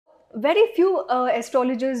very few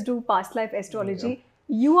astrologers do past life astrology.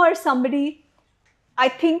 You are somebody, I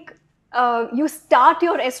think, you start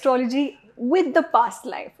your astrology with the past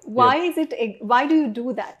life. Why is it? Why do you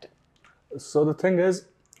do that? So the thing is,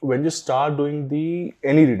 when you start doing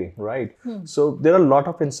any reading, right? So there are a lot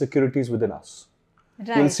of insecurities within us.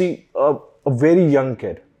 Right. You'll see a very young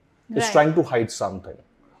kid is Right. trying to hide something,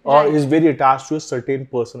 or Right. is very attached to a certain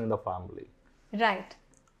person in the family. Right.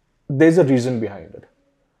 There's a reason behind it.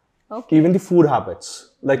 Okay. Even the food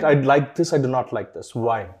habits, like I like this, I do not like this.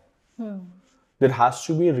 Why? There has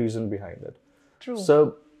to be a reason behind it. True.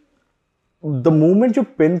 So the moment you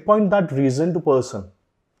pinpoint that reason to person,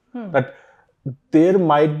 that there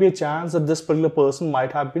might be a chance that this particular person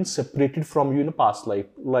might have been separated from you in a past life.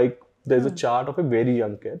 Like there's a chart of a very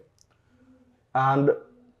young kid, and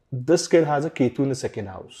this kid has a Ketu in the second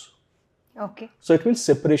house. Okay. So it means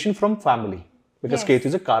separation from family, because Yes. Ketu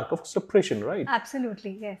is a kark of separation, right?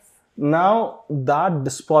 Absolutely. Yes. Now that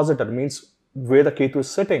dispositor means where the Ketu is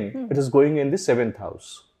sitting, it is going in the 7th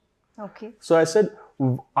house. Okay. So I said,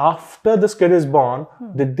 after this kid is born,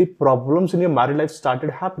 did the problems in your married life started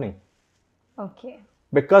happening? Okay.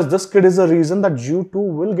 Because this kid is a reason that you two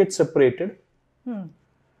will get separated,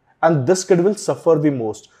 and this kid will suffer the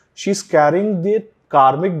most. She's carrying the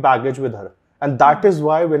karmic baggage with her, and that is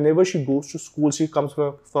why whenever she goes to school, she comes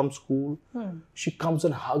from school, she comes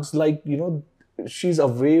and hugs like, she's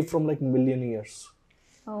away from like million years.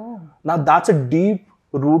 Oh. Now that's a deep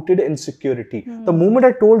rooted insecurity. The moment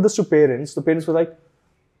I told this to parents, the parents were like,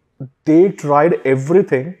 they tried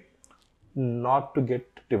everything not to get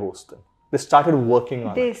divorced then. They started working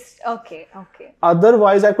on it. Okay. Okay.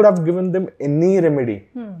 Otherwise, I could have given them any remedy.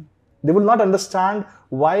 They will not understand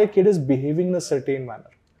why a kid is behaving in a certain manner.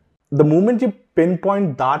 The moment you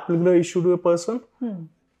pinpoint that particular issue to a person,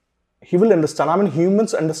 he will understand. I mean,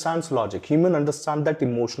 humans understands logic. Human understand that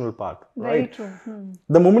emotional part, right? Very true.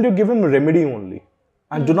 The moment you give him remedy only,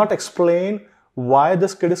 and do not explain why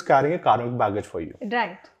this kid is carrying a karmic baggage for you.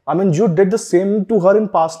 Right. I mean, you did the same to her in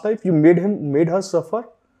past life. You made her suffer.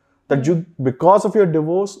 That because of your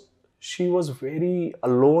divorce, she was very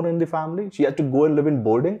alone in the family. She had to go and live in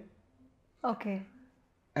boarding. Okay.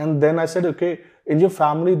 And then I said, okay, in your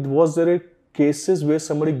family, was there cases where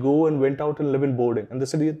somebody go and went out and live in boarding? And they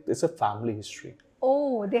said, it's a family history.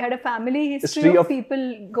 Oh, they had a family history of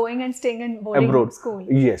people going and staying in boarding Abroad. school.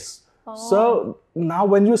 Yes. So now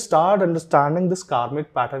when you start understanding this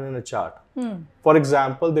karmic pattern in a chart, for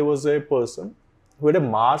example, there was a person who had a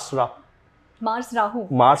Mars Rahu,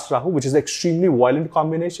 which is an extremely violent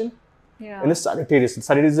combination. Yeah. In a Sagittarius.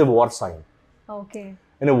 Sagittarius is a war sign. Okay.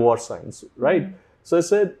 In a war signs, right? So I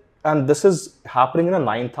said, and this is happening in a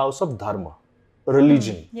 9th house of dharma,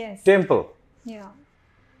 religion, Yes. temple. Yeah.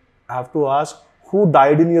 I have to ask, who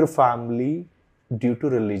died in your family due to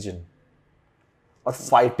religion or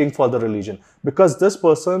fighting for the religion? Because this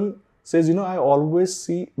person says, I always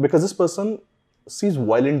see, because this person sees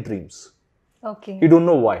violent dreams. Okay. He don't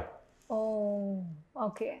know why. Oh,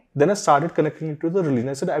 okay. Then I started connecting it to the religion.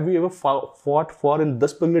 I said, have you ever fought for in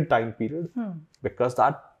this particular time period? Because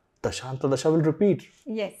that Dashanta Dasha will repeat.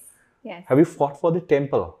 Yes. Yes. Have you fought for the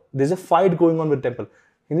temple? There's a fight going on with temple.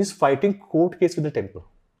 And he's fighting court case with the temple.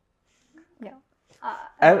 Yeah.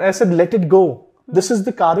 And I said, let it go. This is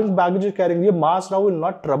the karmic baggage you're carrying. Your Mars now will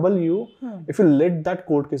not trouble you if you let that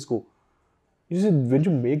court case go. You see, when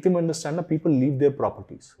you make them understand that people leave their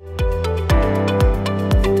properties.